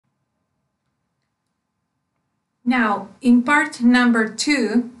Now, in part number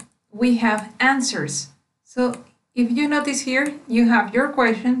 2, we have answers. So if you notice here, you have your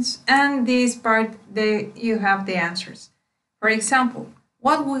questions, and this part, you have the answers. For example,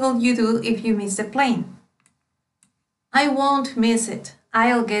 what will you do if you miss the plane? I won't miss it.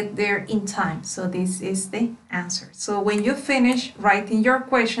 I'll get there in time. So this is the answer. So when you finish writing your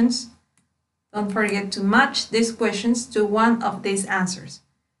questions, don't forget to match these questions to one of these answers.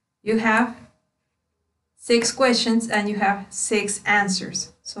 You have 6 questions and you have 6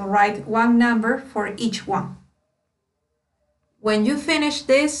 answers. So write one number for each one. When you finish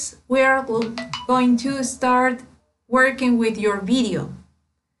this, we are going to start working with your video.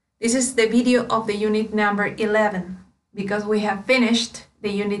 This is the video of the unit number 11 because we have finished the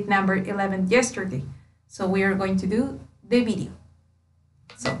unit number 11 yesterday. So we are going to do the video.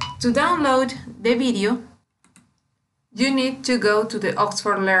 So to download the video, you need to go to the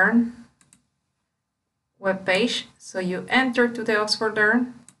Oxford Learn webpage. So you enter to the Oxford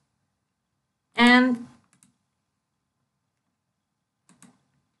Learn and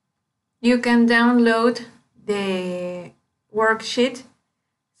you can download the worksheet.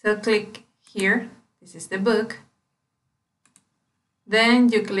 So click here, this is the book. Then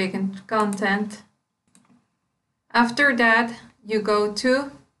you click on content. After that, you go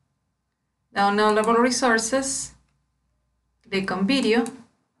to downloadable resources, click on video,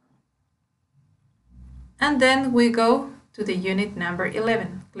 and then we go to the unit number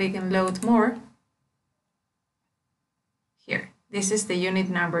 11. Click and load more. Here, this is the unit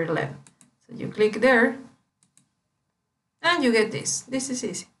number 11. So you click there, and you get this. This is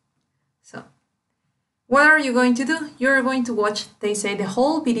easy. So what are you going to do? You're going to watch, they say, the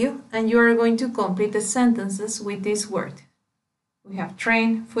whole video, and you are going to complete the sentences with this word. We have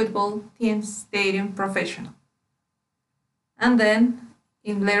train, football, team, stadium, professional. And then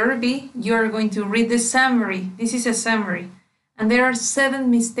in letter B, you are going to read the summary. This is a summary, and there are 7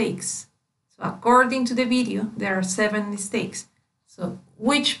 mistakes. So according to the video, there are 7 mistakes. So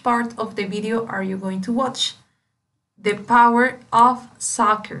which part of the video are you going to watch? The power of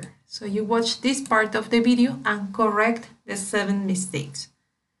soccer. So you watch this part of the video and correct the 7 mistakes.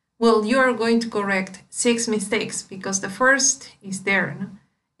 Well, you are going to correct 6 mistakes because the first is there. No?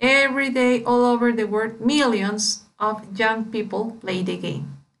 Every day, all over the world, millions of young people play the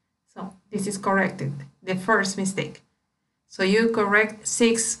game. So this is corrected, the first mistake. So you correct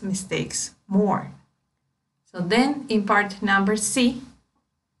 6 mistakes more. So then in part number C,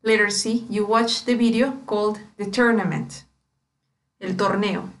 letter C, you watch the video called the tournament, el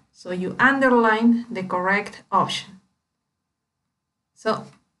torneo. So you underline the correct option. So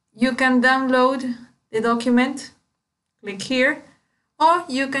you can download the document, click here, or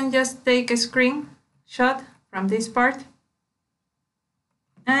you can just take a screenshot from this part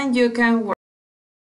and you can work.